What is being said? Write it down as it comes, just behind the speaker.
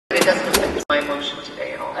It doesn't affect my motion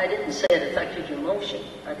today at all. I didn't say it affected your motion.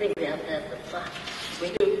 I think we have to have the facts.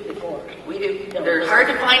 We do before. We do. No, they're hard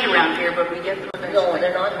to find around here, but we get them eventually. No,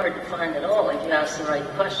 they're not hard to find at all if you ask the right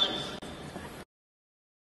questions.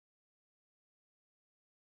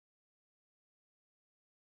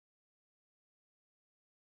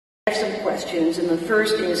 I have some questions, and the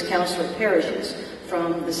first is Councillor Parrish's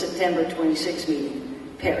from the September 26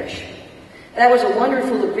 meeting. Parrish. That was a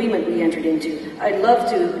wonderful agreement we entered into. I'd love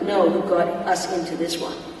to know who got us into this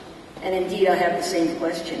one. And indeed, I have the same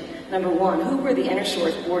question. Number one, who were the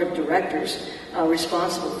Enersource Board of Directors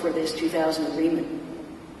responsible for this 2000 agreement?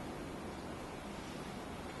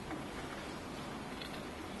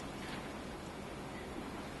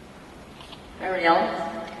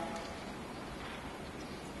 Arielle?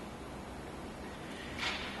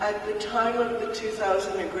 At the time of the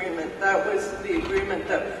 2000 agreement, that was the agreement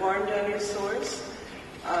that formed Enersource.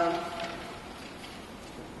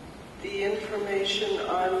 The information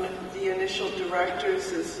on the initial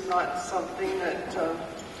directors is not something that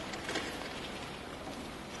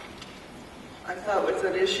I thought was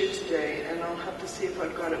at issue today, and I'll have to see if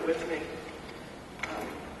I've got it with me.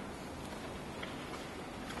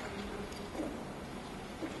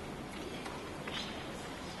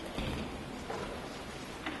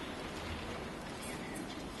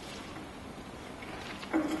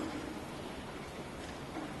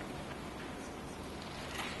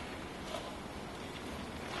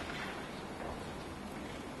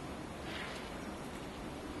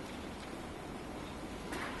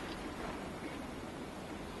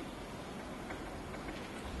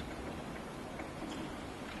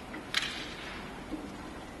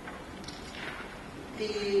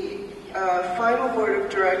 The final board of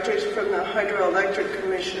directors from the Hydroelectric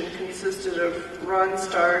Commission consisted of Ron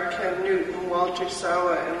Starr, Ken Newton, Walter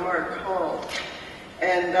Sawa, and Mark Hall.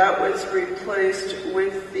 And that was replaced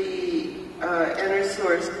with the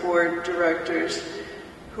Enersource board directors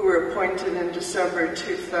who were appointed in December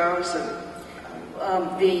 2000.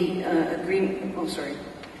 The agreement, oh sorry.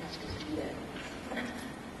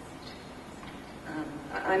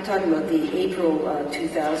 I'm talking about the April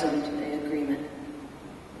 2000 agreement.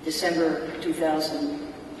 December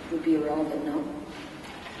 2000 would be irrelevant, no?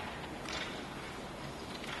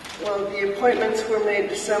 Well, the appointments were made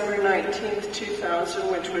December 19th,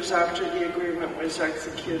 2000, which was after the agreement was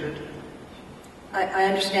executed. I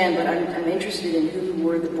understand, but I'm interested in who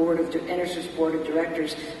were the Enersource Board of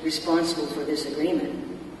Directors responsible for this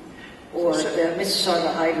agreement, or the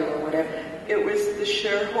Mississauga Hydro, or whatever. It was the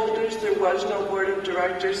shareholders. There was no board of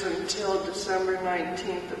directors until December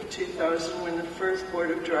 19th of 2000, when the first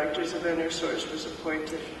board of directors of Enersource was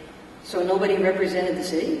appointed. So nobody represented the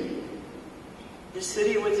city? The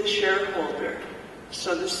city was a shareholder,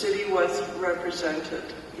 so the city was represented,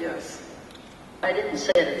 yes. I didn't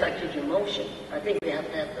say it affected your motion. I think we have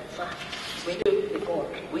to have the facts. We do. Before.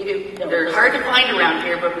 We do. No, they're hard to find around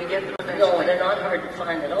here, but we get them eventually. No, they're not hard to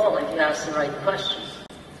find at all if you ask the right questions.